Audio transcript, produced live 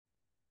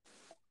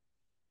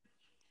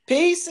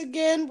Peace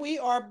again. We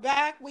are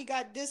back. We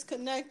got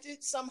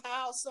disconnected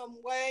somehow, some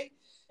way.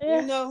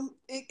 Yeah,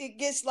 It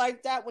gets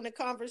like that when the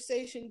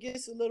conversation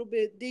gets a little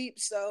bit deep.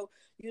 So,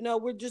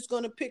 we're just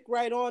going to pick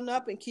right on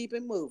up and keep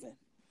it moving.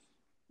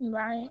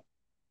 right.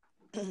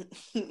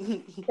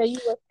 So you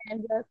were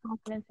saying the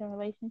confidence in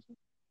relationships?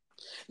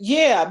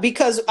 Yeah,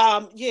 because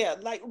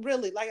like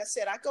really, like I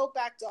said, I go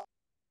back to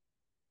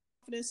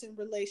confidence in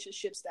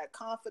relationships, that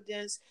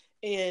confidence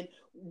in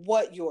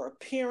what your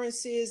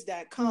appearance is,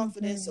 that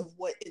confidence Mm-hmm. of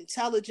what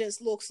intelligence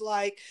looks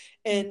like.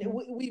 And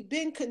Mm-hmm. we've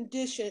been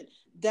conditioned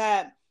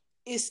that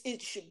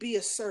it should be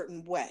a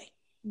certain way.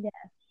 Yeah.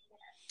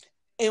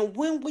 And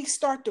when we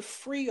start to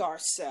free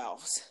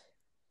ourselves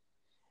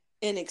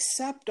and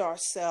accept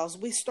ourselves,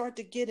 we start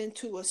to get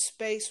into a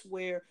space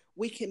where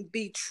we can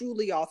be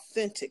truly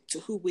authentic to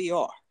who we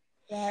are.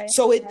 Right.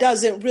 So it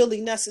doesn't really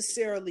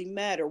necessarily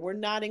matter. We're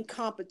not in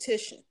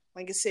competition.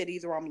 Like I said,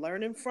 either I'm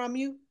learning from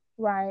you,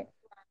 Right.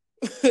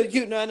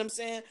 you know what I'm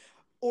saying,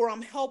 or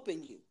I'm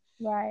helping you.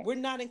 Right. We're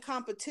not in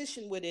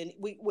competition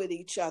with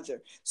each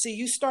other. So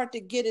you start to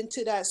get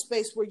into that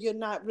space where you're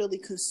not really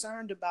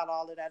concerned about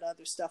all of that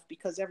other stuff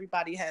because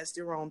everybody has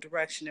their own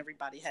direction.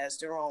 Everybody has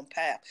their own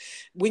path.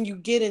 When you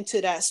get into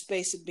that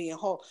space of being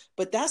whole,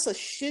 but that's a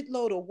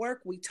shitload of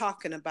work we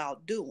talking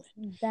about doing.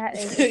 That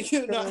is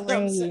You know what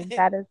I'm extreme. saying?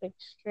 That is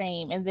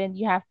extreme. And then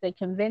you have to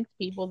convince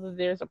people that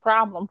there's a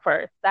problem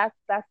first. That's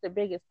the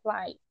biggest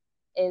plight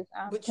is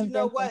But you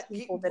know convincing what?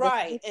 people that it's an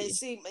Right. And issue.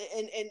 see,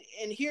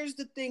 and here's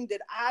the thing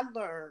that I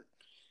learned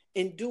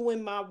in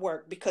doing my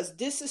work, because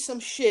this is some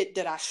shit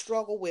that I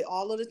struggle with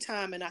all of the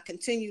time and I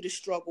continue to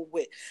struggle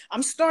with.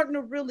 I'm starting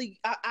to really,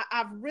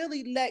 I've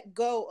really let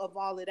go of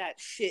all of that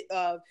shit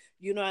of,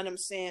 you know what I'm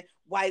saying?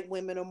 White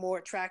women are more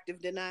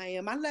attractive than I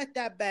am. I let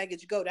that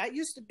baggage go. That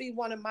used to be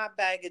one of my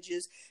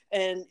baggages,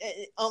 and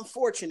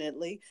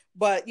unfortunately,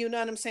 but you know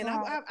what I'm saying?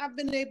 Right. I've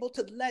been able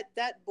to let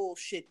that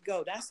bullshit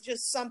go. That's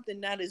just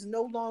something that is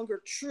no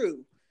longer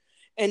true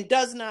and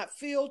does not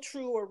feel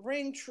true or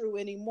ring true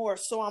anymore.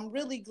 So I'm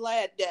really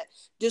glad that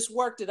this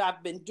work that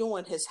I've been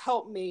doing has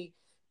helped me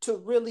to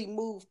really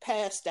move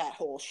past that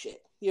whole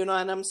shit. You know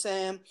what I'm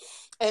saying?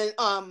 And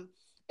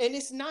and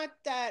it's not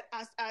that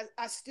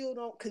I still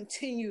don't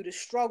continue to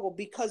struggle,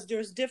 because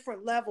there's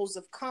different levels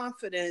of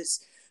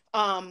confidence,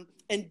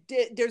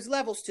 there's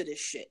levels to this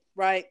shit,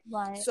 right?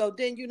 Right. So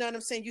then, you know what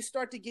I'm saying, you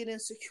start to get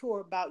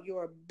insecure about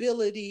your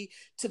ability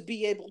to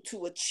be able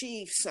to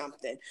achieve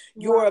something,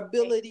 your Right.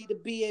 ability to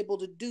be able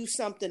to do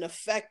something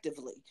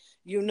effectively,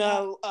 you Right.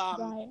 know.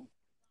 Right.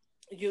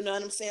 You know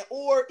what I'm saying?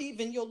 Or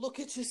even you'll look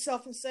at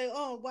yourself and say,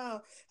 oh,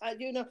 wow, I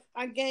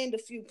gained a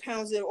few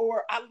pounds there,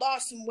 or I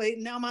lost some weight.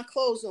 Now my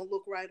clothes don't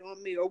look right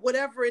on me, or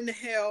whatever in the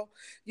hell,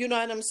 you know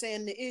what I'm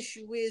saying? The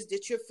issue is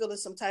that you're feeling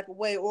some type of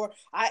way, or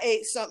I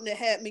ate something that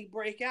had me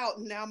break out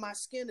and now my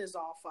skin is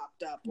all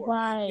fucked up, or, you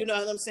Right. know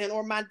what I'm saying?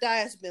 Or my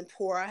diet's been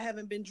poor. I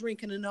haven't been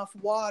drinking enough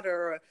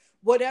water, or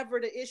whatever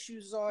the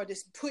issues are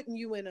that's putting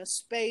you in a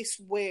space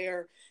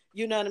where,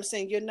 you know what I'm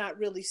saying, you're not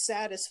really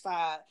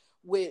satisfied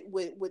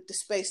with the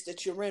space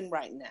that you're in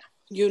right now.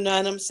 You know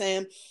what I'm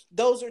saying?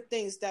 Those are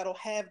things that'll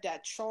have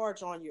that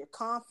charge on your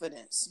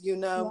confidence, you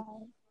know?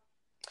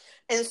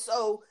 Right. And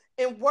so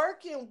in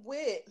working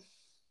with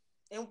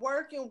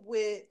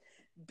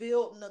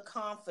building the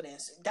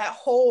confidence, that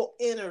whole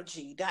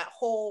energy, that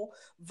whole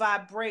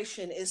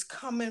vibration is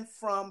coming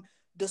from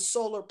the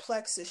solar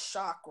plexus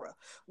chakra,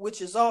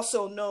 which is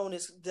also known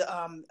as the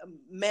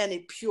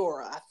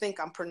manipura. I think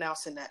I'm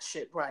pronouncing that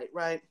shit right,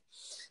 right?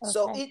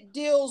 So Okay. it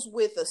deals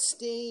with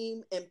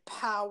esteem and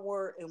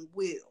power and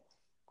will,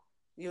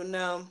 you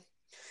know?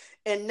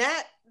 And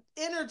that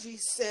energy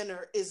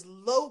center is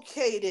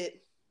located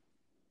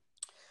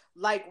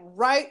like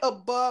right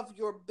above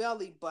your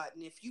belly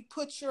button. If you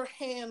put your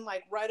hand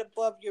like right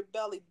above your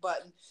belly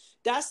button,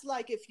 that's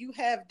like if you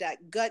have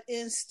that gut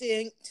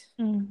instinct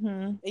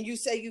Mm-hmm. and you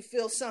say you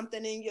feel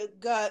something in your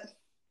gut,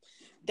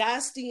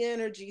 that's the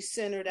energy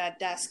center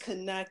that's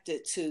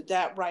connected to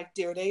that right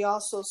there. They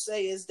also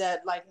say is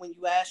that like when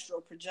you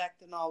astral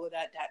project and all of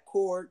that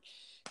cord,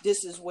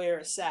 this is where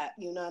it's at.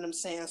 You know what I'm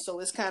saying? So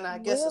it's kind of, I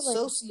guess, Really?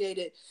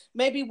 associated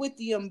maybe with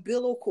the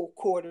umbilical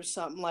cord or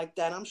something like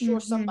that. I'm sure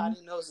Mm-hmm.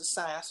 somebody knows the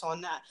science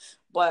on that,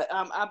 but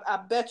I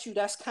bet you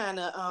that's kind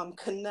of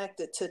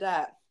connected to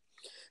that.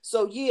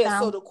 So yeah,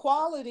 so Sounds. the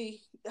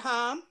quality,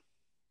 huh?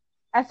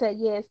 I said,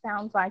 yeah, it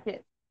sounds like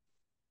it.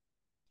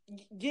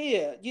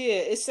 Yeah,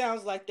 it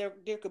sounds like there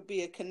could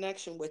be a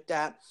connection with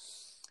that.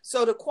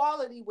 So the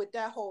quality with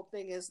that whole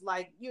thing is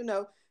like,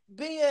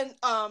 being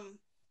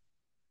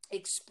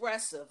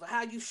expressive,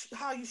 how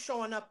you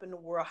showing up in the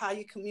world, how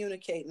you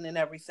communicating and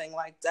everything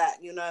like that,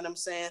 you know what I'm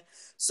saying?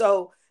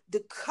 So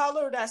the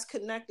color that's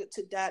connected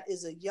to that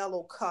is a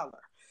yellow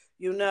color,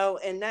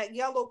 and that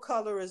yellow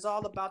color is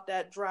all about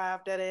that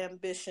drive, that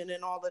ambition,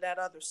 and all of that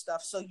other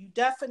stuff. So you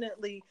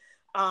definitely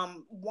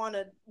want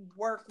to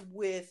work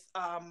with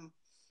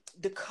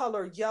the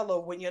color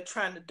yellow when you're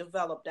trying to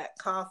develop that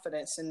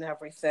confidence and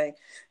everything.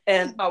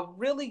 And a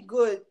really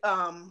good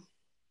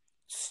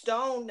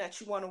stone that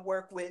you want to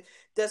work with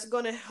that's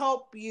going to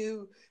help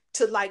you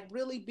to like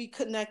really be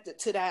connected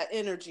to that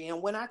energy.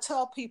 And when I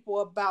tell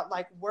people about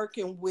like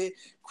working with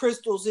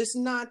crystals, it's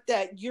not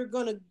that you're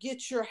going to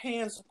get your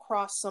hands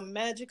across some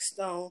magic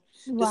stone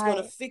that's going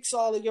to Right. fix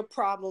all of your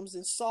problems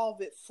and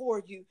solve it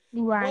for you.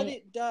 What Right.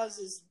 it does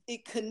is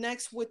it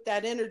connects with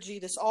that energy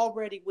that's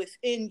already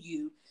within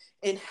you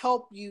and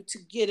help you to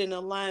get in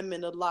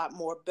alignment a lot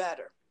more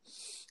better.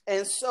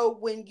 And so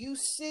when you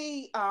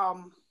see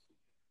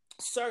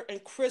certain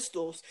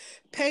crystals,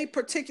 pay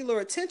particular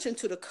attention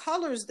to the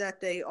colors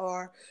that they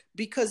are,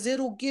 because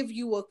it'll give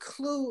you a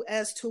clue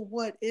as to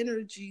what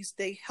energies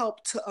they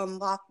help to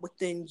unlock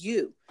within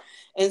you.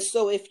 And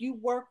so if you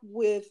work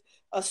with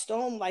a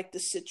stone like the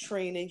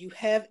citrine and you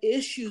have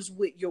issues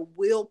with your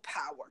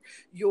willpower,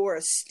 your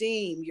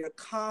esteem, your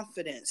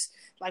confidence,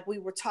 like we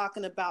were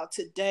talking about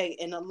today,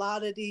 and a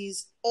lot of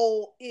these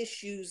old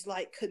issues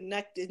like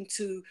connecting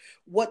to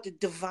what the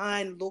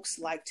divine looks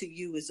like to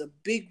you is a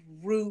big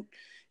root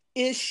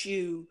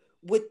issue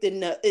within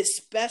the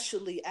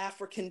especially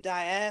African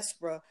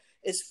diaspora,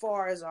 as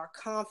far as our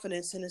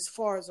confidence and as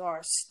far as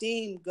our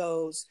esteem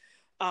goes,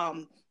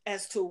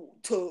 as to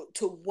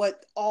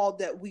what all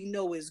that we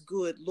know is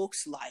good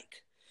looks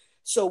like.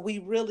 So we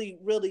really,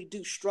 really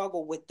do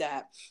struggle with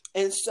that.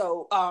 And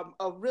so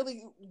a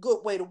really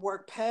good way to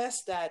work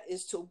past that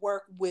is to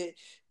work with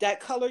that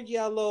color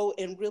yellow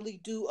and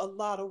really do a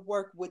lot of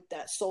work with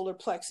that solar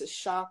plexus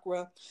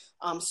chakra,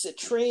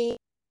 citrine,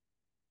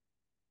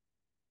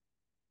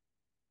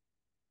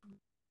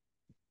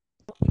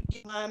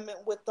 alignment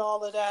with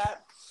all of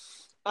that.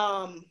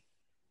 Um,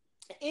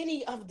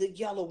 any of the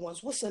yellow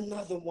ones. What's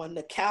another one?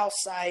 The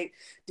calcite,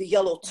 the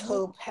yellow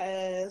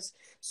topaz.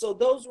 So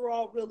those are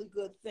all really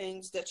good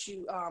things that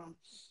you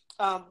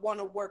want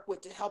to work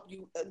with to help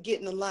you get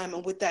in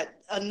alignment with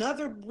that.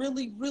 Another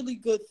really, really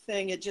good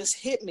thing, it just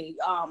hit me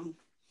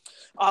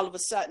all of a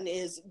sudden,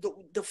 is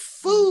the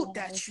food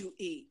that you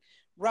eat.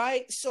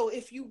 Right. So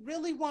if you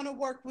really want to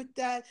work with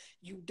that,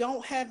 you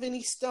don't have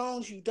any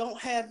stones, you don't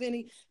have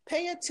any,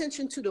 pay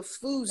attention to the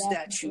foods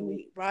that you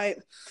eat. Right.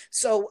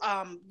 So,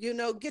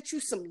 get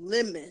you some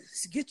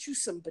lemons, get you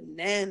some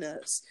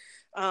bananas.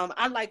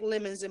 I like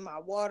lemons in my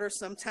water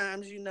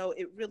sometimes,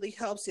 it really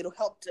helps. It'll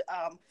help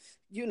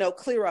to,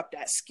 clear up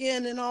that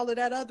skin and all of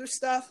that other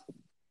stuff.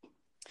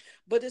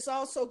 But it's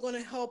also going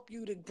to help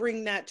you to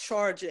bring that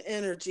charge of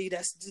energy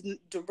that's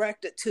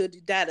directed to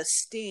that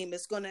esteem.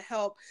 It's going to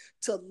help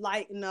to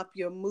lighten up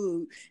your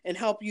mood and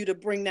help you to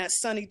bring that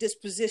sunny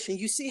disposition.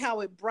 You see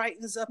how it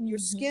brightens up your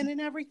skin and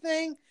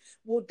everything?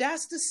 Well,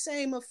 that's the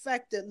same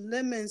effect that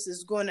lemons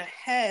is going to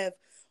have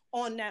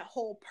on that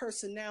whole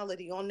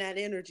personality, on that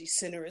energy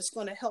center. It's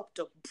going to help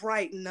to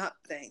brighten up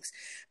things.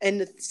 And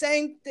the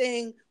same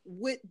thing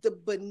with the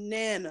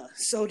banana.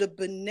 So the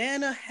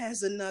banana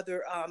has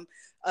another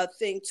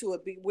thing to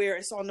it, where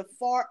it's on the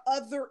far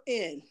other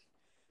end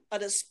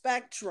of the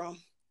spectrum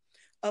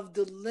of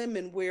the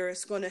lemon, where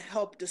it's going to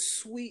help to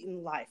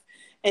sweeten life.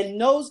 And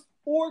those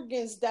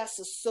organs that's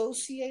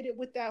associated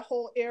with that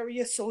whole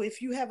area. So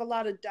if you have a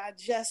lot of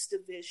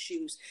digestive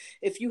issues,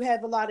 if you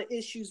have a lot of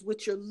issues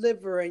with your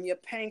liver and your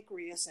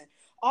pancreas and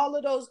all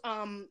of those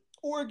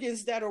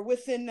organs that are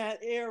within that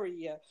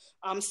area,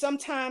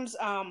 sometimes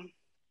I'm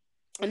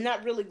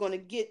not really going to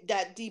get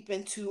that deep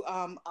into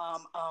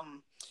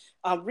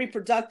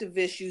reproductive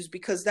issues,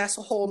 because that's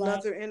a whole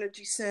nother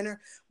energy center.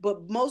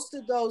 But most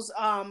of those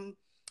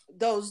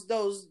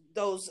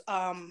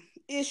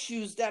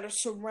issues that are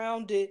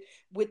surrounded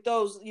with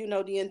those,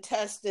 the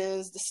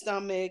intestines, the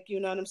stomach, you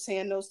know what I'm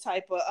saying, those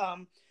type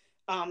of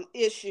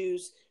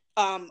issues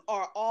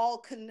are all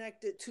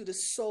connected to the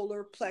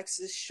solar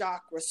plexus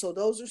chakra. So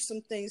those are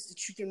some things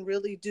that you can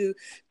really do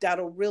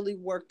that'll really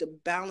work to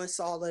balance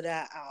all of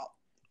that out.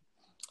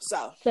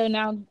 So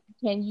now,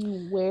 can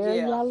you wear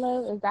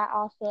yellow? Is that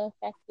also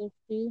effective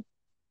too?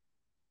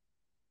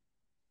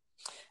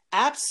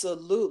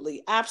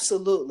 Absolutely,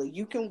 absolutely.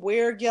 You can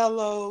wear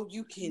yellow,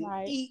 you can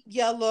eat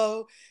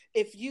yellow.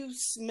 If you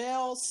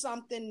smell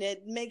something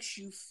that makes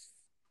you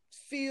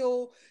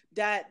feel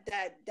that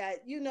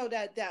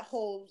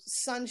whole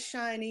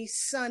sunshiny,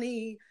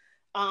 sunny,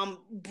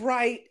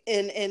 bright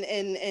and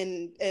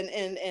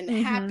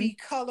happy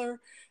color,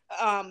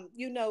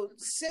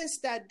 scents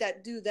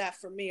that do that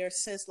for me are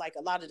scents like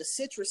a lot of the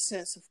citrus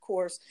scents, of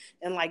course,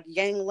 and like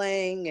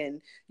ylang-ylang,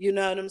 and you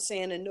know what I'm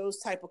saying, and those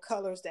type of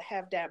colors that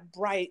have that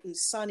bright and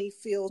sunny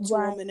feel to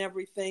them and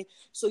everything.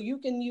 So you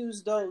can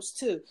use those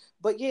too.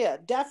 But yeah,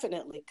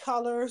 definitely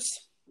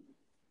colors,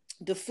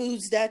 the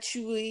foods that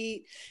you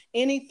eat,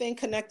 anything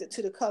connected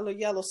to the color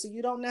yellow. So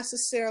you don't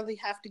necessarily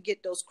have to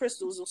get those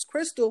crystals. Those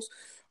crystals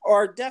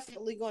are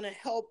definitely going to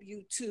help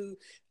you to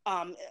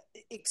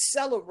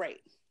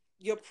accelerate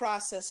your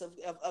process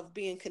of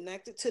being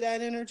connected to that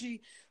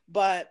energy,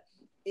 but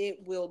it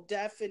will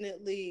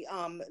definitely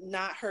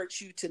not hurt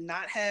you to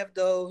not have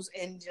those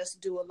and just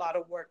do a lot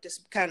of work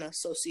that's kind of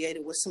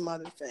associated with some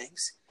other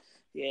things.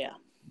 Yeah.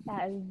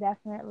 That is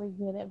definitely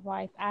good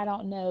advice. I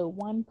don't know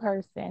one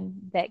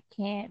person that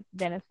can't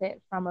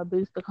benefit from a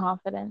boost of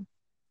confidence.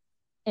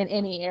 in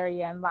any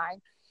area in life.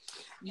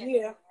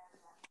 Yeah.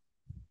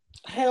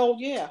 Hell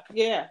yeah,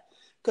 yeah.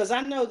 Because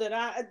I know that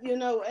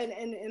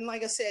and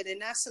like I said,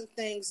 and that's some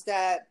things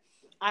that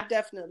I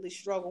definitely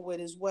struggle with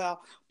as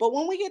well. But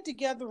when we get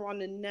together on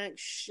the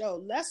next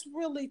show, let's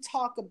really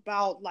talk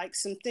about like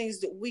some things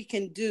that we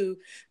can do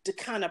to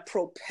kind of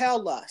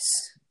propel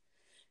us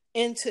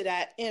into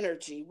that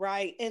energy,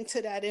 right?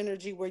 Into that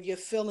energy where you're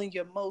feeling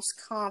your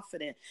most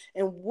confident.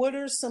 And what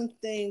are some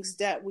things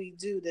that we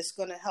do that's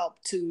going to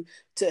help to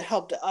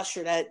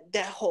usher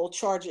that whole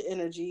charge of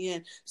energy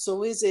in?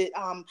 So is it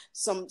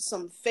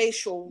some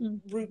facial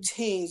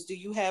routines? Do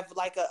you have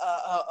like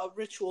a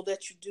ritual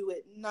that you do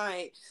at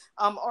night?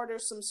 Are there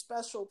some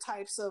special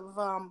types of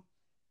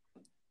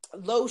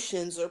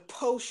lotions or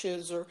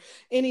potions or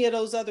any of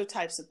those other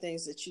types of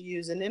things that you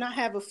use? And then I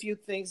have a few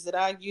things that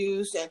I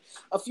use and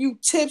a few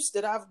tips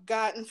that I've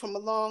gotten from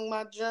along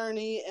my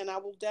journey, and I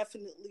will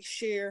definitely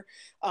share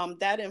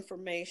that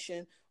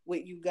information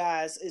with you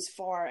guys as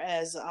far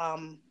as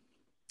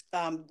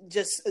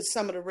just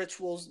some of the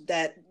rituals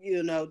that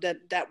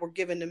that were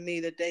given to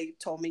me, that they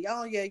told me,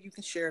 oh yeah, you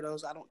can share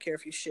those. I don't care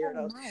if you share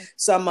those. Nice.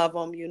 Some of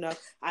them,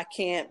 I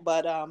can't,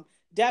 but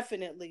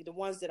definitely the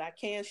ones that I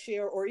can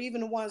share, or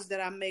even the ones that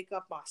I make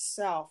up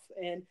myself.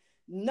 And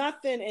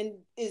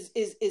nothing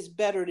is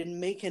better than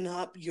making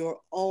up your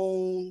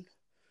own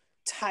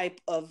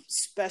type of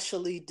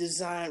specially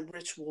designed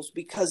rituals,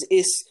 because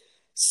it's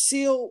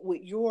sealed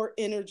with your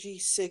energy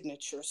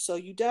signature. So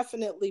you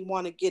definitely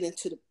want to get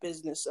into the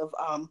business of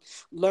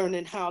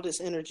learning how this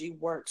energy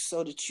works,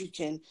 so that you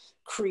can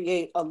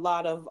create a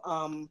lot of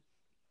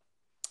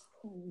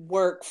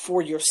work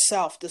for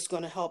yourself that's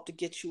going to help to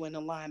get you in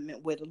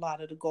alignment with a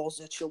lot of the goals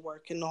that you're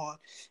working on,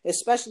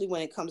 especially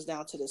when it comes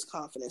down to this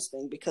confidence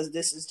thing, because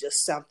this is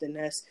just something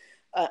that's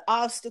an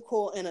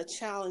obstacle and a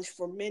challenge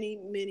for many,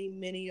 many,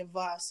 many of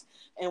us.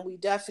 And we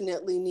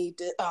definitely need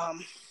to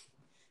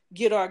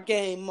get our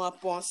game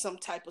up on some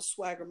type of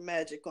swagger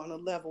magic on a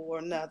level or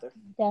another.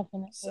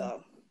 Definitely.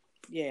 So,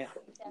 yeah,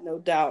 no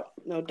doubt,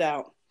 no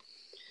doubt.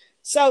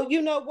 So,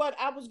 you know what?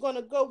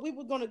 We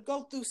were going to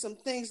go through some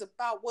things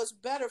about what's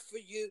better for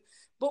you,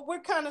 but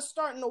we're kind of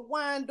starting to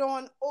wind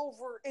on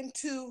over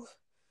into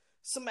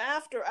some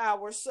after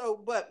hours.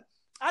 So, but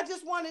I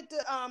just wanted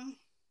to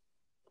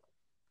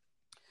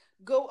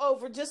go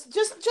over just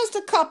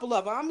a couple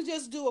of them. I'm going to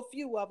just do a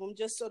few of them,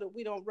 just so that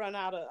we don't run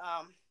out of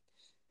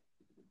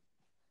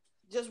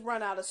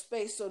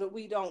space, so that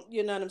we don't,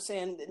 you know what I'm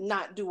saying,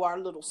 not do our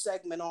little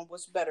segment on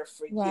what's better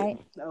for you.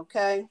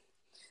 Okay.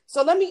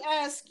 So let me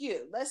ask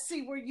you. Let's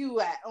see where you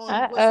at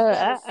on what's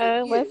better for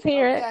you. Let's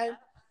hear it.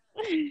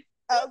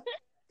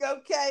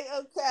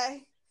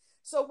 Okay.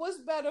 So what's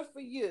better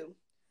for you?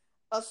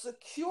 A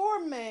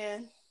secure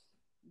man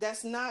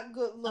that's not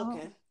good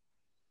looking,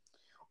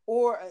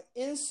 or an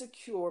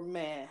insecure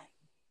man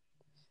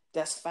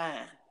that's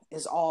fine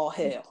as all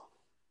hell?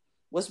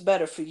 What's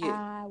better for you?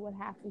 I would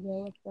have to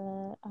go with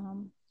the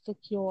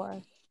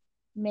secure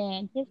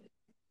man.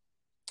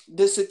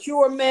 The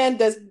secure man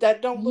that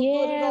don't look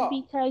good at all.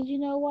 Yeah, because you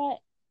know what?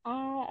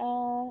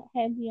 I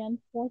had the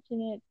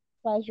unfortunate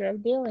pleasure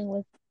of dealing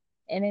with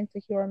an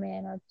insecure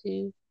man or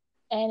two,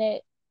 and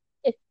it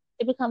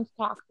becomes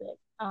toxic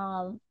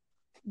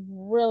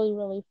really,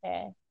 really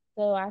fast.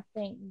 So I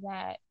think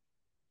that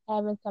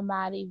having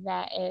somebody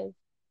that is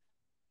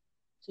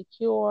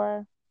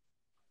secure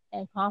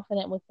and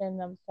confident within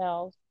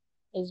themselves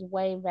is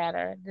way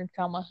better than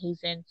someone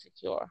who's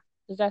insecure,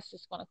 because that's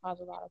just going to cause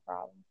a lot of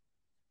problems.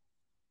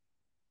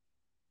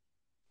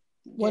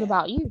 What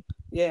about you?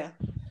 Yeah.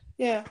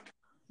 You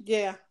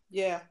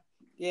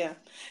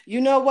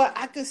know what?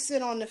 I could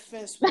sit on the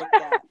fence with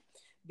that,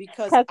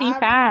 because he's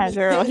fine,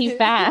 girl. He's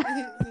fine.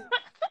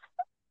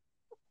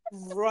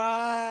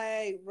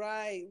 Right.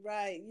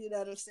 You know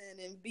what I'm saying?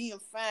 And being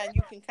fine,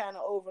 you can kind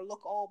of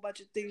overlook a whole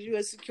bunch of things. You're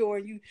insecure,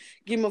 and you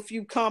give him a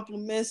few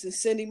compliments and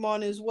send him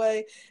on his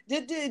way.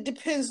 It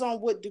depends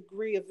on what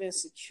degree of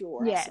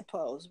insecure, I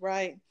suppose,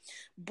 right?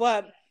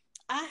 But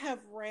I have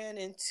ran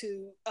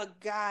into a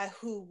guy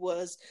who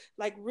was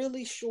like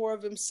really sure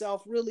of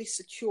himself, really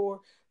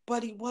secure,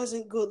 but he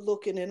wasn't good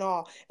looking at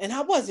all. And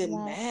I wasn't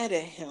mad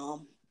at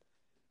him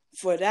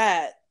for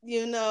that.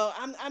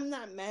 I'm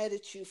not mad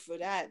at you for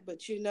that,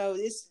 but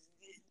it's,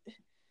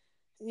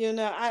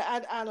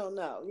 I don't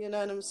know. You know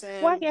what I'm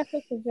saying? Well, I guess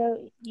it could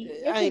go.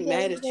 I ain't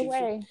mad at you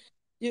way.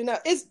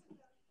 It's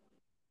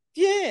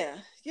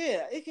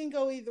it can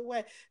go either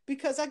way,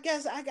 because I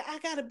guess I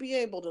got to be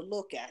able to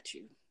look at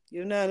you.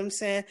 You know what I'm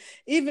saying?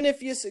 Even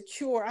if you're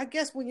secure, I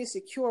guess when you're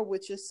secure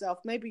with yourself,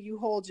 maybe you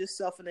hold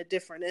yourself in a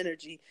different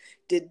energy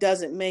that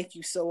doesn't make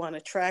you so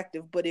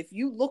unattractive. But if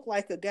you look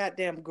like a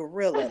goddamn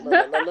gorilla, and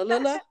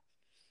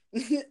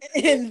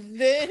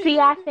then see,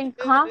 I think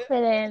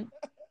confidence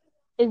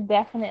is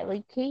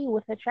definitely key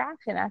with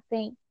attraction. I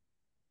think,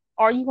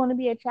 are you going to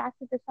be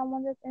attracted to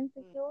someone that's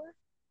insecure?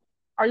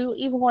 Are you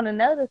even going to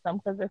notice them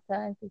because they're so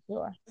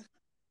insecure?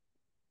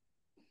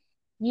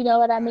 You know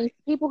what I mean?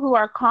 People who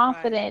are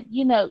confident,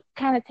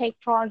 kind of take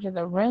charge of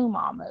the room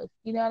almost.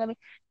 You know what I mean?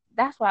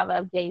 that's why I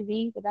love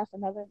Jay-Z, but that's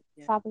another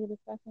Yeah. topic of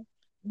discussion.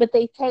 But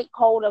they take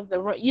hold of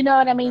the, you know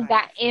what I mean? Right.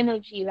 That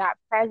energy, that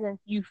presence,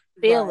 you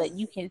feel it, Right.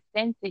 you can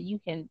sense it, you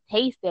can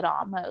taste it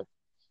almost.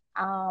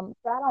 So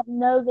I don't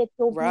know that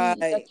you'll be Right.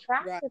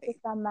 attracted to Right.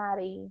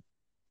 somebody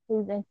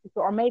who's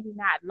insecure, or maybe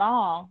not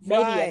long.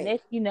 Maybe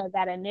Right.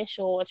 that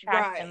initial Right.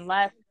 attraction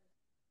lust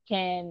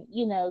can,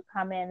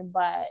 come in,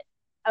 but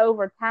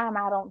over time,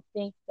 I don't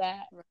think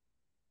that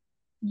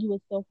you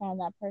would still find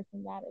that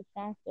person that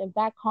attractive.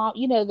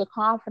 The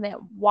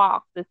confident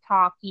walk, the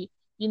talk, you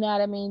know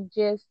what I mean?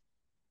 Just,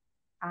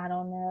 I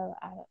don't know.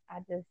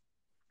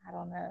 I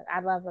don't know.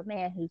 I love a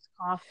man who's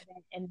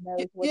confident and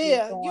knows what he's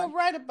Yeah, doing. you're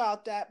right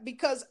about that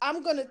because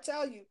I'm going to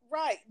tell you,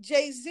 right?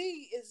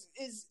 Jay-Z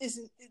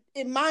is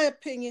in my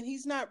opinion,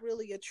 he's not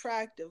really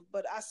attractive,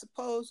 but I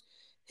suppose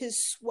his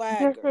Just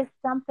swagger, there's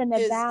something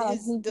about him.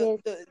 his He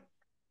just,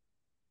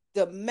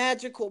 the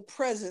magical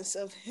presence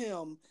of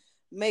him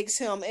makes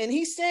him, and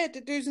he said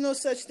that there's no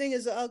such thing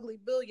as an ugly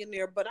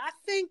billionaire, but I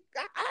think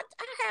I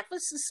have a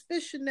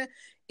suspicion that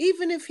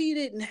even if he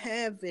didn't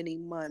have any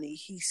money,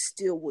 he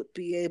still would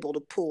be able to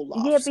pull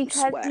off yeah, some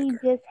because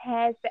swagger.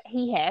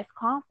 he has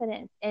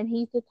confidence, and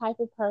he's the type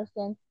of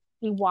person.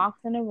 He walks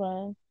in a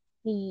room,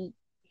 he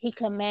he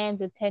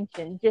commands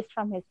attention just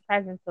from his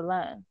presence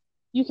alone.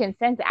 You can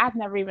sense it. I've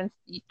never even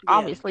Yeah.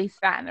 obviously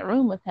sat in a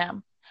room with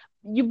him.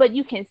 But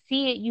you can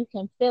see it, you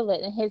can feel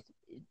it, and his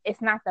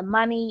it's not the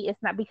money.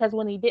 It's not because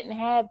when he didn't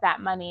have that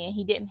money and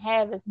he didn't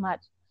have as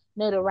much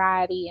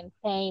notoriety and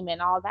fame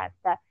and all that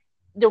stuff,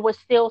 there was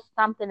still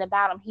something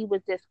about him. He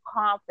was just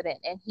confident,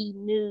 and he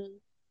knew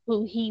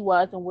who he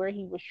was and where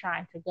he was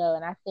trying to go.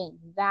 And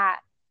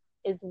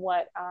is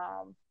what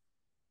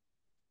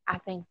I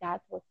think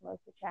that's what's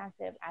most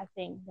attractive. I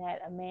think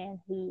that a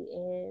man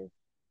who is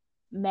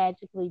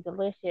magically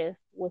delicious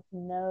with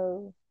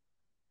no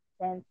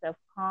sense of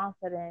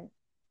confidence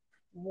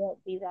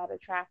won't be that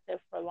attractive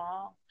for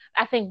long.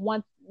 I think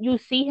once you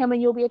see him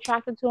and you'll be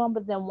attracted to him,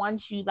 but then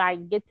once you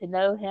like get to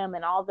know him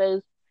and all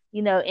those,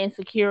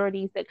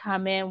 insecurities that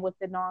come in with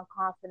the non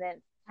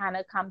confidence kind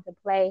of come to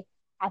play,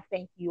 I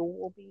think you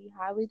will be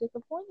highly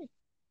disappointed.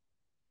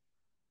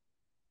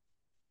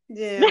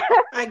 Yeah,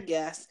 I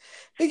guess.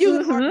 But you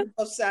can Mm-hmm. argue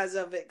both sides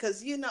of it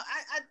because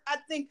I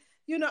think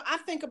I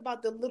think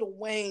about the Little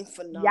Wayne Yikes.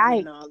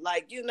 phenomenon.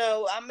 Like,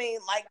 I mean,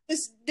 like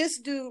this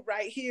dude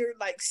right here,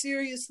 like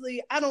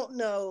seriously, I don't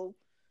know,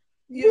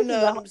 This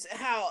is a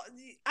how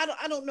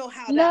I don't know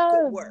how that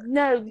could no, work.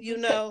 no. You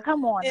know,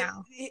 Come on and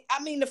now.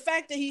 I mean the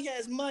fact that he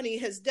has money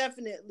has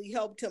definitely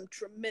helped him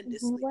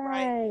tremendously,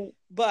 right? Right.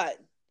 But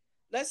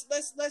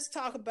let's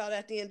talk about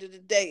at the end of the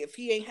day, if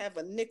he ain't have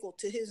a nickel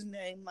to his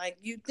name, like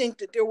you think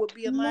that there would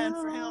be a line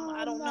for him? No,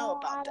 I don't know no, I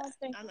about don't that.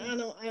 think so.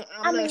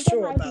 I'm I not mean,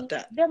 sure about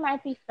that. there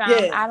might be some.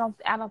 Yeah. I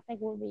don't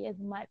think it will be as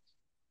much,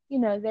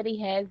 that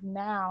he has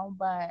now.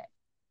 But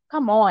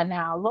come on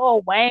now,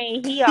 Lil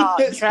Wayne, he all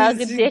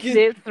drug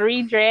addicted,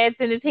 three dreads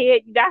in his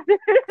head. You got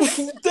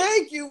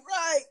Thank you.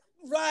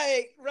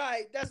 Right,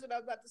 right. That's what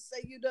I'm about to say.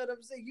 You know what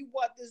I'm saying? You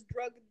want this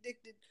drug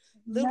addicted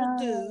little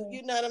dude. no,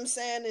 You know what I'm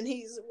saying? And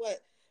he's what?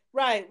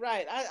 Right,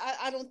 right.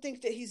 I don't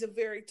think that he's a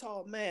very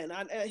tall man.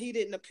 He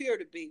didn't appear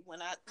to be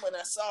when I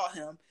saw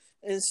him.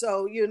 And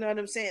so you know what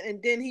I'm saying.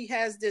 And then he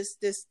has this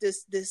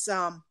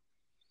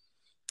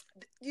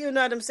you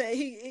know what I'm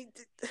saying.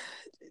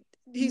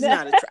 He's no,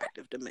 not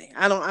attractive to me.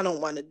 I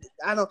don't want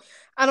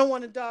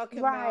to dog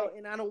him right, out,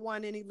 and I don't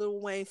want any Lil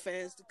Wayne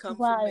fans to come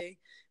for right, me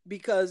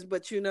because,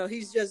 but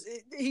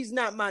he's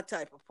not my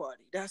type of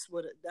party. That's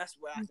what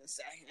I can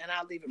say, and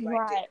I'll leave it right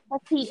there. right.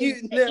 But he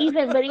You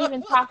know,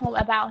 even talking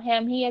about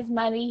him, he has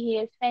money, he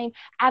has fame.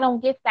 I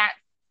don't get that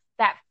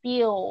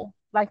feel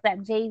like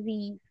that Jay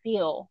Z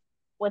feel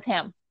with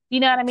him. You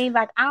know what I mean?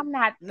 Like I'm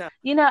not. no,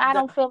 I no,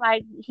 don't feel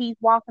like he's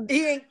walking.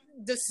 he ain't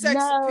the sex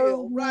No,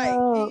 appeal, right?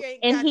 He no.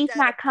 ain't And got he's that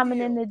not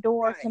coming in appeal, the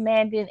door right?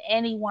 commanding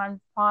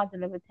anyone's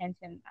positive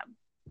attention.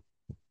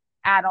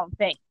 I don't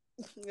think.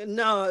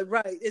 No,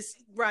 right. It's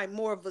right,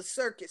 more of a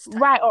circus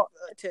type Right. of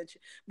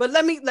attention. But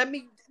let me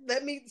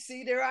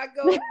see. There I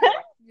go again.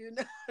 You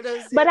know what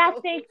I'm But saying?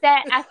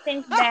 Don't- I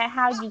think that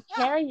how you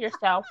carry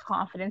yourself,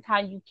 confidence, how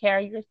you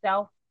carry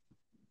yourself,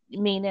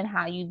 meaning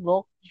how you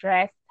look,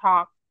 dress,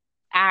 talk,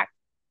 act,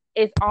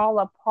 it's all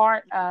a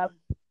part of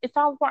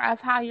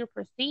how you're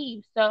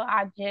perceived. So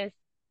I just,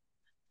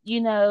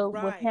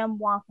 with right, him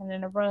walking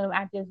in the room,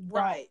 I just don't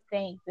right,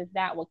 think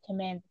that would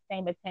command the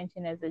same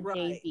attention as a Jay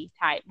right, Z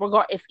type,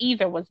 regard if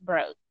either was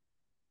broke.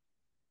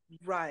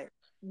 right,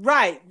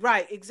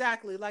 right.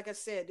 Exactly. Like I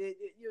said,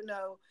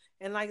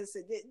 and like I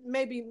said,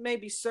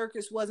 maybe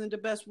circus wasn't the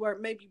best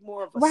word. Maybe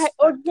more of a Right.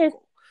 Or just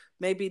spectacle.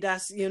 Maybe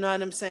that's what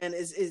I'm saying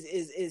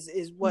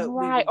is what we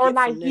right. would Or get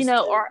like, from this dude.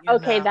 or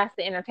okay, that's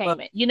the But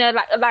entertainment.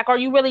 Like are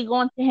you really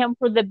going to him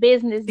for the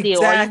business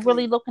deal? Are you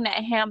really exactly. looking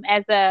at him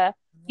as a,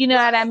 what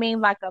I Right,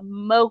 mean, like a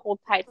mogul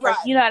type person? right,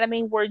 You know what I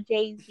mean? Where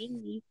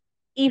Jay-Z,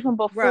 even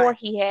before right.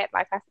 he had,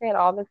 like I said,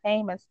 all the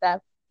fame and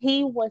stuff,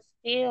 he was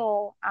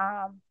still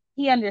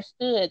he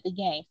understood the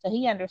game. So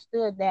he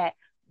understood that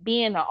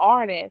being an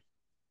artist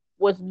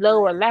was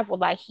lower Right. level.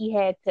 Like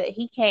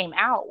he came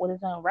out with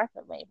his own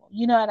record label.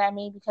 You know what I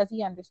mean? Because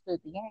he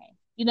understood the game.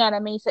 You know what I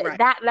mean? So Right.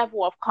 that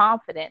level of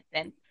confidence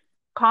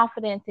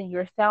in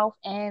yourself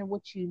and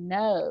what you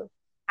know,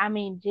 I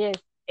mean,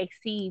 just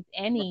exceeds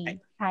Right. any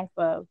type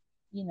of,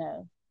 you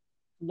know,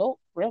 look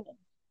really.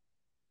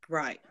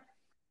 Right.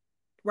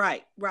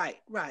 Right.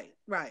 Right. Right.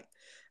 Right.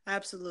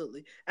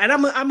 Absolutely. And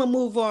I'm gonna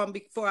move on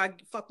before I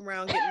fuck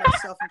around getting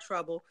myself in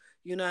trouble.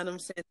 You know what I'm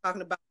saying?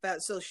 Talking about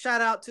that. So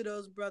shout out to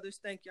those brothers.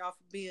 Thank y'all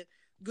for being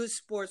good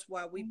sports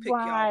while we pick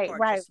y'all Right,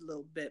 apart right. just a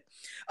little bit.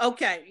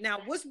 Okay, now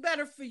what's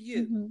better for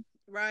you? Mm-hmm.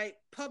 Right?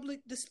 Public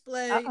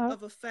display Uh-oh.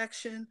 of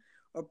affection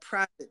or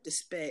private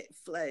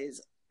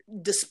displays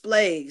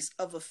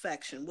of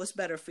affection. What's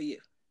better for you?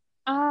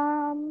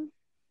 Um,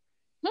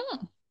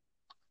 hmm.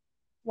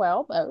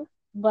 Well, both.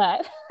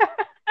 But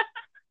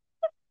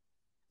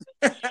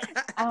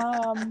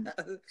um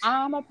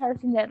I'm a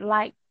person that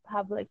likes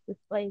public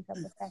displays of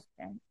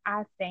affection.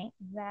 I think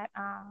that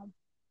I'm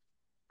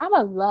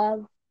a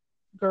love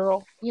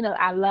girl. You know,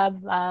 I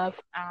love love.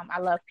 I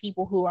love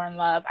people who are in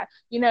love.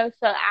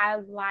 So I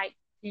like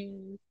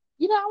to,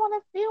 I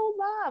want to feel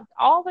loved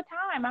all the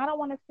time. I don't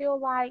want to feel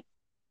like,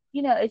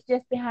 it's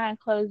just behind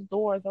closed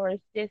doors or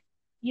it's just,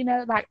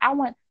 like I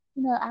want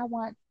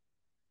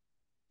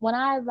when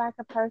I like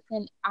a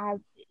person, I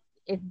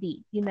it's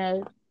deep.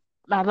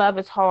 My love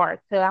is hard,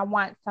 so I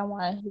want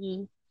someone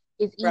who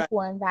is Right.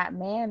 equal in that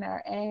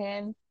manner.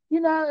 And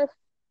if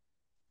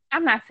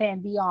I'm not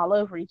saying be all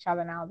over each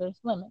other now, there's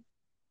limits.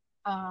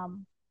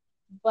 Um,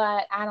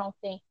 but I don't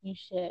think you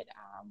should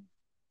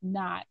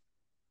not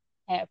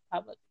have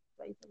public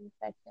displays of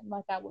affection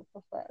like I would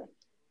prefer.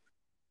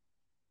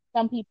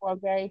 Some people are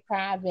very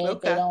private. They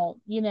Okay.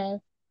 don't,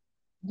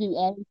 do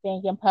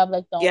anything in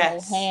public. Don't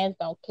hold Yes. hands.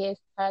 Don't kiss,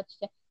 touch.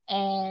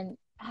 And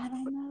I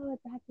don't know.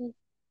 That just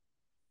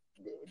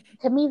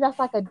to me that's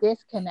like a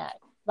disconnect.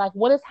 Like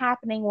what is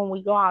happening when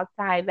we go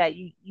outside that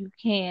you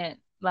can't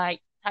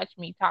like touch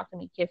me, talk to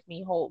me, kiss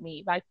me, hold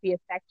me, like be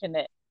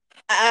affectionate.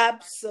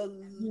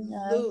 You know?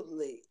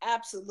 Absolutely,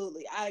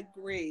 absolutely. I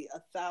agree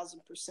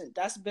 1,000%.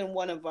 That's been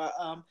one of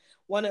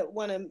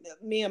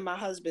me and my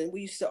husband.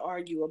 We used to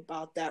argue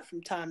about that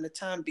from time to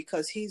time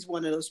because he's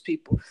one of those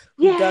people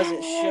who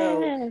doesn't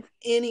show Yes.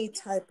 any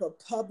type of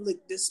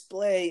public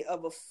display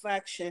of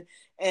affection,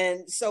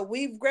 and so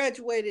we've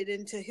graduated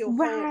into he'll hold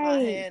my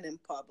Right. hand in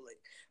public,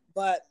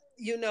 but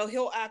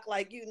he'll act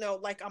like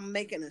like I'm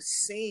making a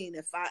scene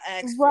if I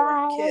ask for a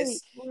Right.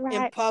 kiss in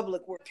Right.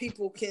 public where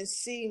people can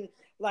see,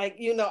 like,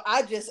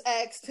 I just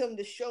asked him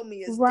to show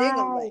me his Right.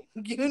 ding-a-ling,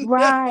 you know?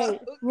 Right.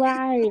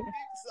 Right.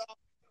 So,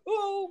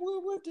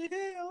 oh, what the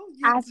hell?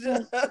 I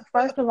think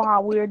first of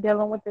all we're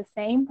dealing with the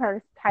same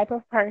type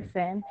of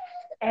person,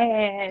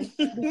 and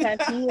because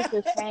he is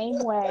the same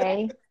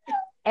way,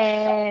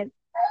 and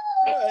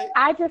Right.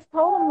 I just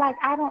told him like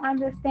I don't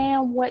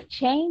understand what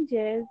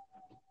changes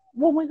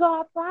when we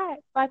go outside.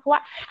 Like why?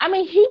 I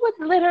mean, he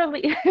would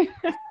literally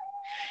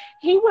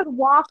he would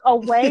walk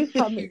away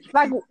from me.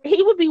 Like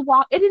he would be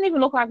walk. It didn't even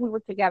look like we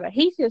were together.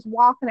 He's just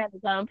walking at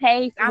his own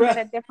pace. I'm at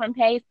Right. a different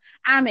pace.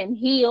 I'm in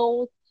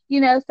heels,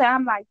 so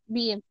I'm like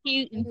being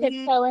cute and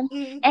tiptoeing,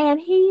 Mm-hmm. and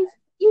he's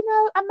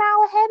a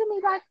mile ahead of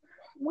me. Like,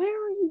 where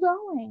are you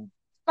going?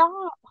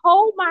 Stop!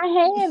 Hold my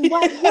hand.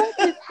 Like, what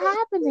is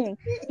happening?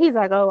 He's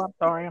like, oh, I'm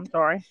sorry. I'm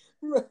sorry.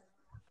 Right.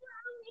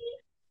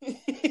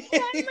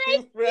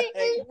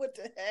 Right. What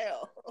the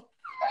hell?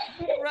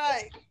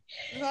 Right.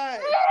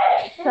 Right.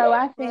 So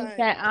I think Right.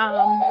 that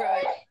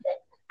Right.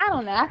 I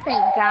don't know. I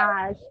think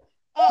guys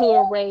Oh. who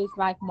are raised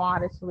like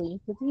modestly,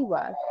 because he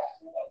was,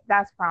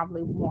 that's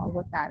probably more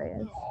what that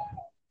is.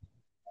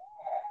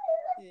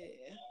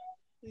 Yeah.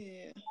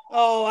 Yeah.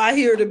 Oh, I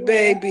hear the Yeah.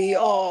 baby.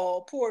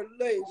 Oh, poor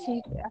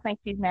lady. I think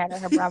she's mad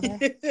at her brother.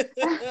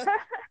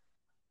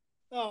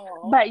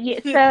 Oh. But yeah,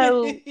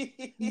 so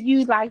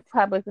you like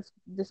public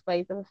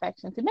displays of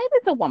affection too. Maybe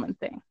it's a woman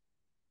thing.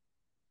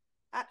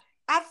 I,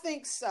 I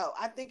think so.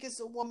 I think it's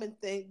a woman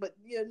thing, but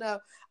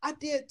I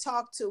did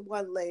talk to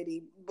one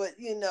lady, but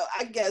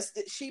I guess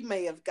that she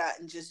may have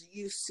gotten just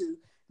used to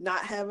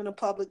not having a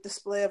public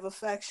display of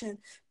affection,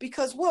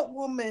 because what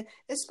woman,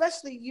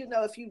 especially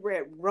if you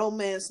read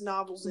romance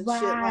novels and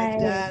shit like Right.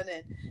 that,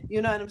 and you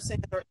know what I'm saying,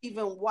 or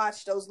even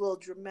watch those little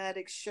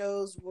dramatic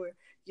shows where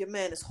your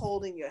man is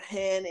holding your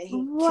hand and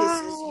he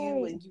kisses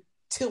you Right. and you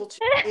tilt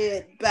your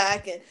head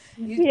back and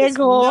it's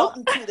Giggle.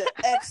 melting to the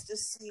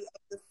ecstasy of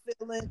the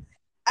feeling.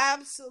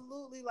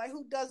 Absolutely. Like,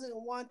 who doesn't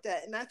want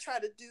that? And I try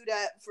to do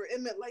that for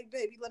Emmett, like,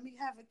 baby, let me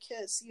have a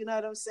kiss. You know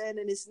what I'm saying?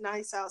 And it's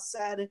nice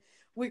outside and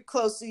we're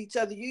close to each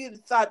other. You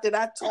thought that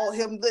I told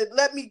him that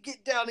let me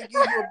get down and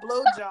give you a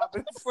blowjob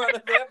in front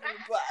of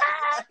everybody.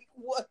 Like,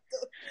 what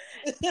the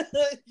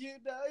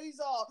he's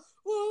all,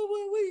 well,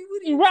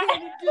 what are you Right. trying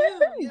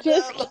to do?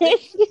 Just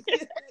kiss you.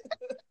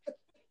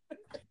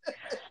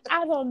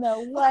 I don't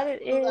know what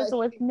it is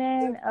Like, with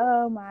men.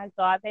 Oh my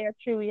God, they are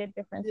truly a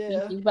different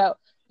yeah. species. But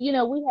we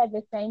had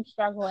the same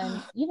struggle,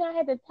 and I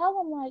had to tell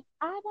them like,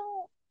 I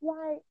don't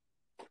like.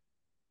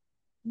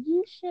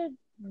 You should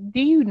do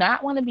you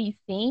not want to be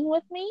seen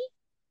with me?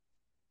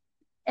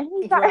 And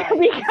he's like, Right.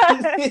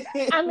 because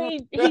I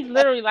mean, he's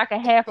literally like a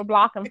half a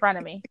block in front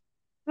of me.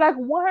 Like,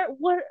 what?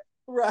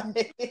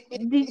 Right.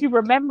 Did you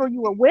remember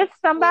you were with What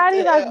somebody?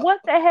 the Like, hell? what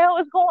the hell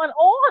is going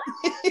on?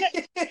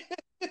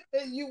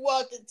 You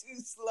walking too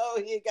slow.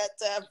 You ain't got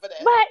time for that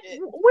But shit.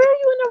 where are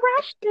you in a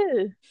rush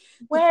to?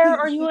 Where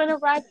are you in a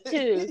rush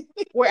to?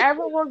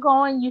 Wherever we're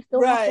going, you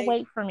still have to Right.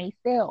 wait for me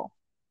still.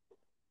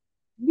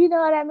 You know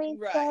what I mean?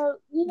 Right. So,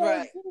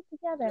 Right. get it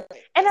together.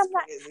 Right. And That's I'm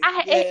not, crazy.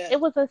 Yeah.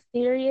 it was a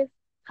serious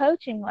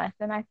coaching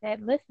lesson. I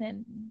said,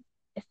 listen,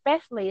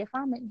 especially if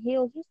I'm in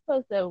heels, you're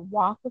supposed to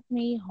walk with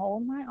me,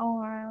 hold my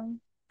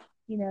arm,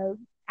 you know,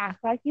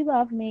 act like you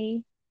love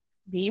me,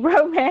 be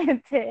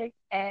romantic,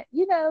 and,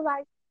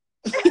 like,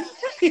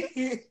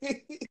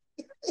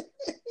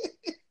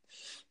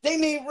 They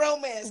need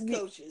romance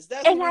coaches.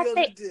 That's and what I we're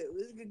gonna think, do.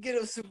 We're gonna get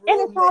them some and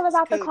it's all romance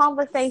about the coaches.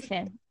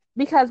 conversation.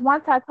 Because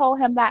once I told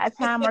him that a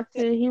time or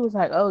two, he was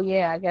like, oh,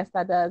 yeah, I guess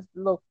that does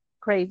look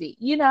crazy.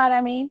 You know what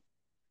I mean?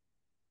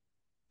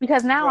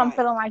 Because now I'm Right.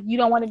 feeling like you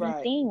don't want to be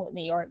Right. seen with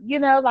me, or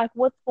like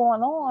what's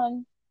going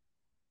on,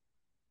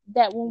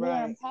 that when we're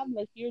in Right.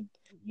 public you're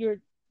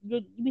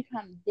you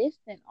become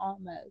distant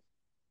almost.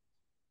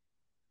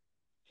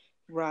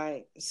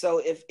 Right. So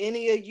if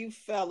any of you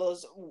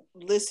fellows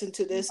listen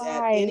to this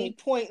at any Right.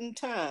 point in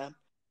time,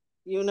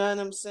 you know what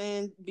I'm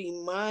saying? Be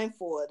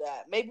mindful of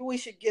that. Maybe we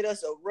should get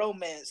us a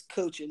romance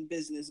coaching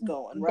business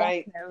going,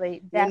 right?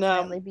 Definitely, You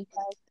know,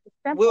 because it's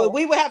we, simple.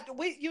 we would have to,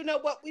 you know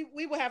what,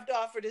 we would have to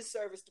offer this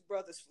service to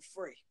brothers for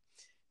free.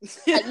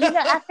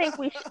 I think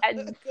we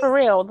should, for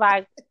real,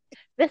 like,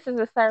 this is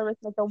a service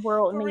that the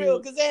world For real,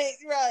 needs, because they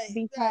ain't right,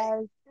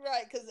 because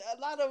right. Because a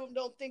lot of them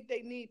don't think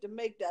they need to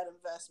make that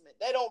investment.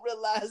 They don't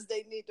realize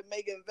they need to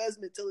make an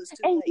investment till it's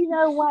too and you late.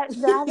 know what,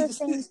 the other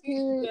thing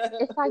too,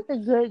 it's like the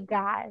good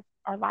guys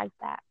are like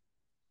that,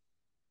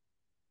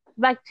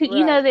 like, to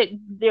Right. that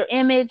their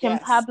image in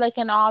Yes. public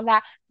and all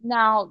that.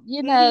 Now,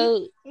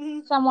 Mm-hmm.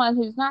 Mm-hmm. someone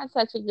who's not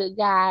such a good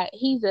guy,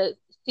 he's a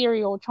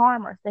serial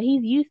charmer, so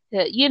he's used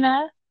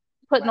to,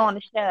 putting on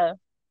Right. a show.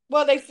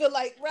 Well, they feel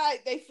like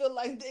right. They feel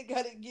like they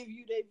got to give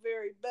you their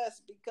very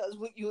best because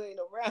when you ain't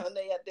around,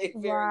 they at their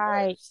very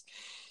Right. worst.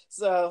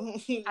 So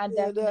I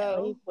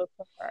definitely would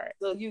prefer it.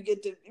 so you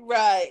get to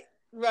right,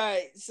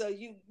 right. So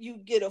you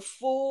get a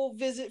full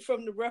visit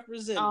from the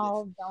representative.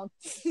 Oh, don't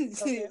you?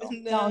 For real.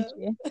 Don't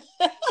No.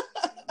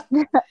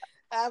 you?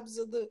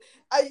 Absolutely.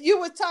 You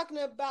were talking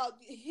about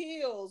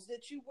heels,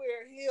 that you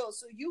wear heels,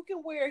 so you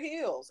can wear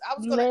heels. I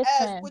was going to ask,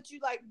 Listen, what you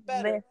like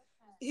better, listen.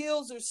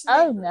 heels or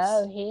Oh sneakers?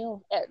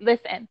 no, hell.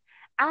 Listen,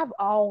 I've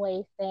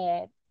always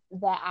said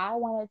that I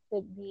wanted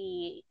to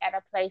be at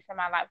a place in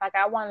my life, like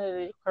I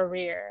wanted a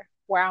career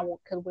where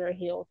could wear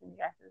heels and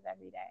dresses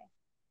every day.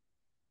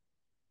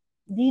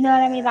 Do you know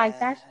what I mean? Like,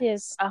 that's just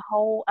Yes. a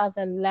whole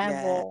other Yes.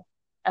 level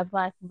of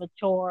like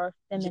mature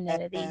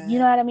femininity. You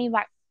know Yes. what I mean?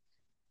 Like,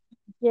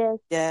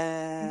 just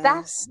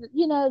that's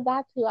Yes.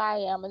 that's who I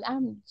am, and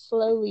I'm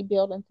slowly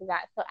building to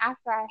that. So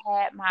after I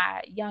had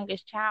my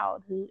youngest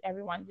child, who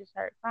everyone just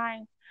heard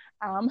crying,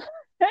 um,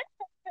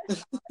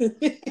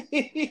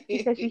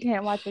 because she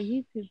can't watch a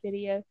YouTube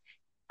video,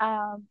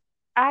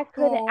 I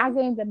couldn't. I Oh.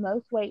 gained the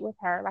most weight with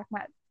her. Like,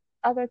 my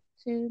other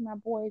two, my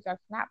boys are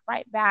snapped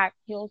right back.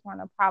 Heels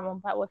weren't a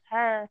problem, but with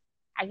her,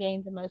 I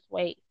gained the most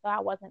weight, so I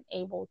wasn't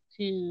able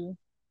to.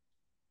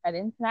 I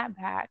didn't snap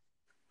back.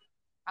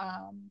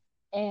 Um,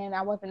 and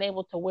I wasn't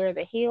able to wear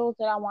the heels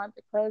that I wanted,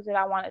 the clothes that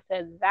I wanted.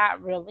 So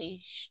that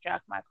really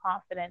struck my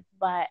confidence.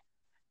 But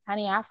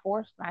honey, I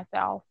forced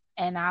myself,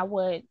 and I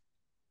would,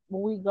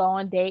 when we go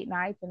on date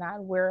nights, and I'd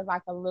wear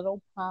like a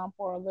little pump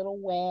or a little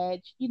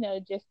wedge,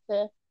 just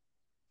to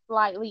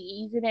slightly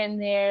ease it in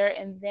there,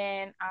 and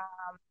then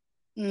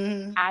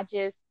Mm-hmm. I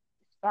just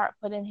start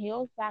putting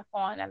heels back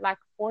on and like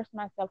force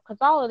myself, because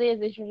all it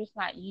is you're just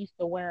not used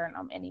to wearing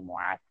them anymore.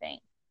 I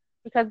think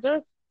because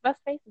there's, let's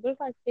face it, there's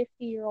like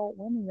 50-year-old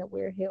women that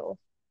wear heels.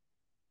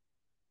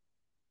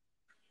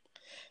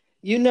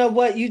 You know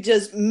what? You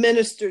just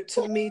ministered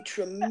to me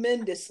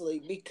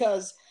tremendously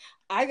because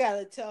I got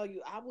to tell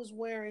you, I was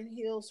wearing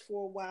heels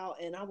for a while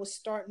and I was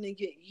starting to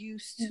get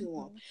used to them.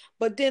 Mm-hmm.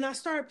 But then I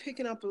started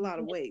picking up a lot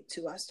of weight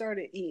too. I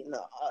started eating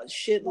a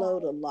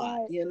shitload Right, a lot,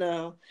 right. you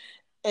know?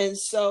 And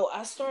so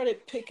I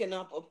started picking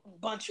up a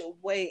bunch of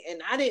weight,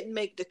 and I didn't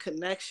make the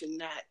connection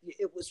that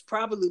it was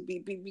probably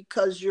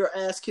because your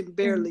ass can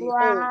barely hold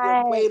your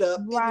Right, weight up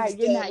in these right.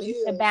 You're damn not used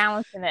to heels,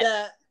 balancing it.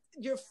 that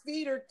your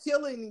feet are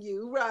killing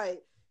you, right?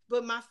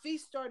 But my feet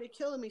started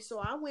killing me, so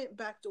I went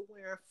back to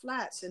wearing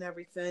flats and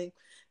everything.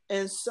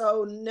 And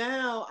so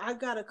now I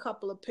got a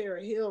couple of pair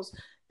of heels,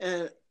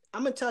 and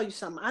I'm gonna tell you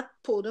something. I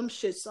pull them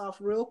shits off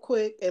real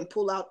quick and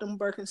pull out them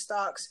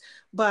Birkenstocks.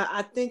 But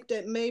I think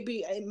that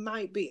maybe it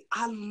might be.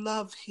 I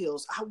love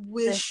heels. I Listen,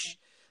 wish,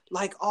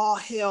 like all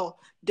hell,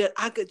 that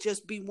I could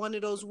just be one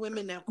of those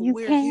women that could you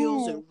wear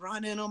heels can, and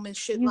run in them and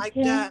shit you like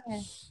that.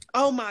 can,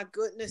 Oh my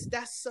goodness,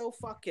 that's so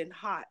fucking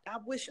hot. I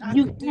wish I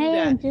you could do can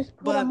that. just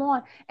put them But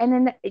on, and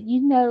then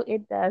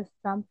it does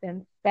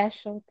something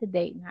special to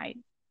date night.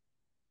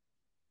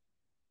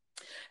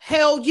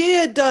 Hell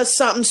yeah, it does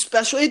something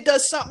special. It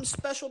does something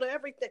special to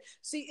everything.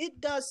 See, it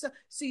does.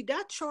 See,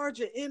 that charge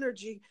of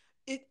energy,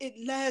 it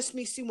lasts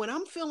me. See, when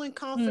I'm feeling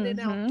confident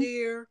out Mm-hmm.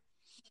 there,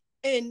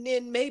 and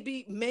then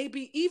maybe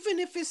even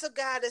if it's a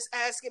guy that's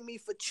asking me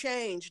for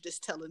change, that's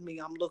telling me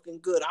I'm looking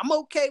good, I'm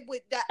okay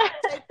with that. I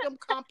take them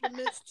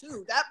compliments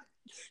too. That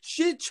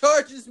shit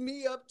charges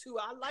me up too.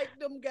 I like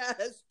them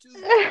guys too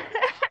giving me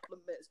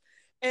compliments,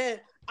 and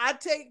I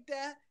take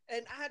that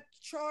and I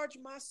charge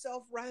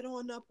myself right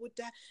on up with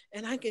that,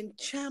 and I can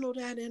channel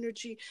that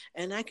energy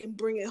and I can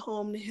bring it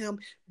home to him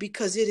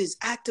because it has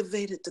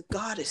activated the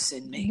goddess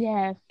in me.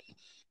 Yes.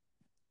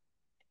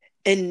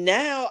 And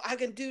now I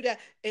can do that.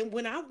 And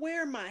when I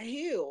wear my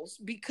heels,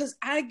 because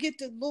I get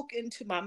to look into my